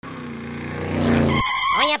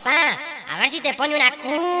Oye, pa, a ver si te pone una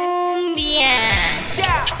cumbia.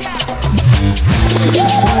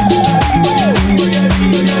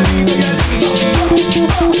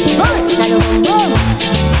 Gózalo, bombón.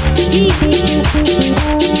 Sí.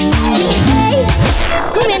 Hey,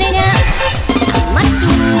 cumbia nena, más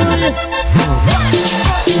ΔzuL.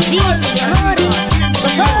 Dice mi amor,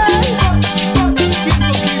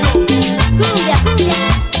 cumbia, cumbia.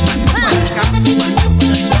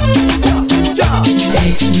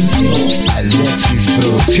 Exclusivo a ΔlexiS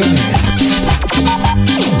Producciones.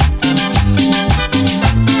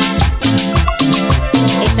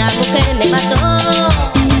 Esa mujer me mató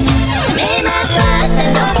hasta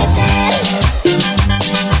enloquecer.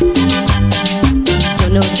 Yo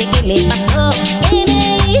no sé qué me pasó, qué me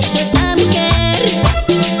hizo esa mujer.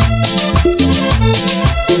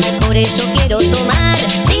 Por eso quiero tomar,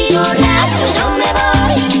 si borracho yo me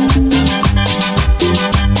voy.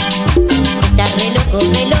 Estar re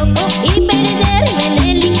loco y perderme en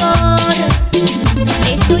el licor.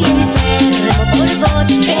 Estoy enfermo por vos,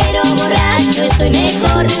 pero borracho estoy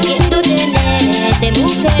mejor. Quiero tenerte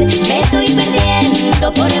mujer, me estoy perdiendo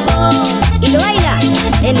por vos. Y lo baila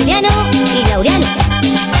Emiliano y Laureano.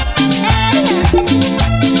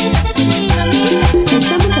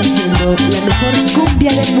 Estamos haciendo la mejor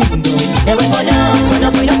cumbia del mundo. Me vuelvo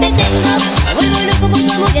loco y no te tengo. Me vuelvo loco por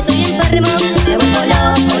tu amor y estoy enfermo. Me vuelvo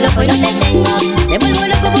loco y no te tengo. Me vuelvo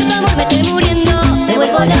loco por tu amor, me estoy muriendo. Me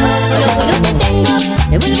vuelvo loco y no te tengo.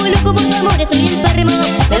 Me vuelvo loco por tu amor, estoy enfermo.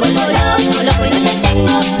 Me vuelvo loco y no te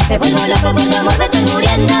tengo. Me vuelvo loco por tu amor, me estoy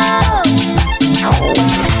muriendo.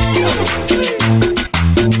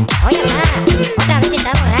 Oye, ma, otra vez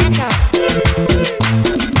está borracho.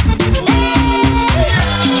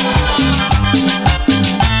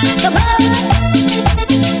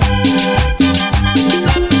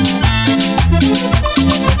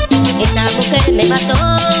 Esa mujer me mató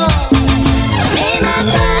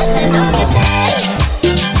hasta enloquecer.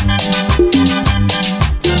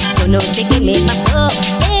 Yo no sé qué me pasó,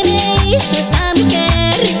 qué me hizo esa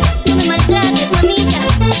mujer. No me maltrates, mamita,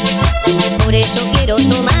 por eso quiero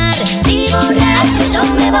tomar, si borracho yo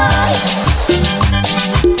me voy.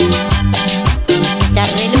 Estar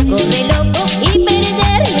re loco y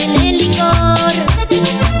perderme en el licor.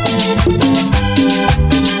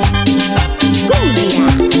 Cumbia.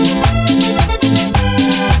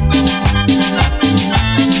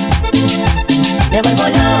 Me vuelvo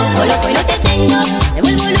loco y no te tengo. Me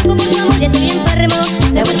vuelvo loco por tu amor y estoy enfermo.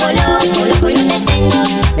 Me vuelvo loco y no te tengo.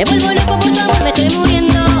 Me vuelvo loco por tu amor, me estoy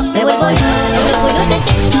muriendo. Me vuelvo loco y no te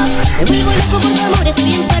tengo. Me vuelvo loco por tu amor,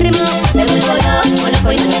 estoy enfermo. Me vuelvo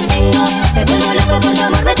loco y no te tengo. Me vuelvo loco por tu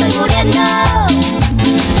amor, me estoy muriendo.